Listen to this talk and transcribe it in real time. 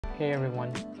Hey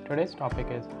everyone, today's topic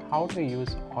is how to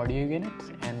use audio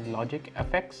units and logic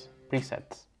effects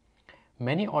presets.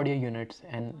 Many audio units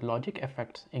and logic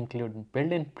effects include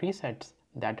built-in presets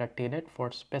that are tailored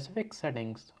for specific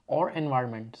settings or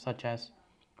environments, such as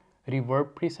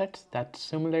reverb presets that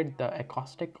simulate the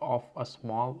acoustic of a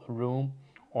small room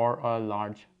or a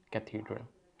large cathedral.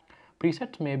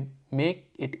 Presets may make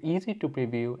it easy to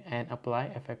preview and apply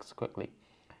effects quickly.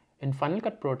 In Final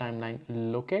Cut Pro Timeline,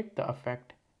 locate the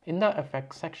effect in the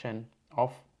effects section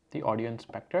of the audio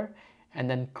inspector and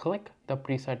then click the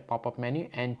preset pop-up menu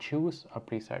and choose a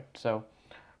preset. So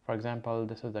for example,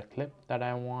 this is the clip that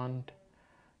I want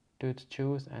to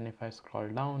choose, and if I scroll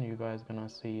down, you guys gonna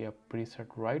see a preset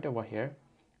right over here,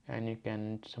 and you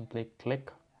can simply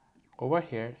click over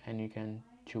here and you can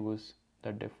choose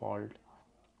the default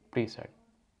preset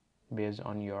based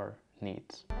on your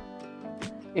needs.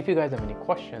 If you guys have any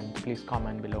questions, please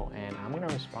comment below and I'm going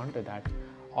to respond to that.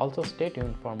 Also stay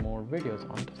tuned for more videos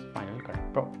on this Final Cut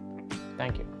Pro.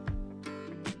 Thank you.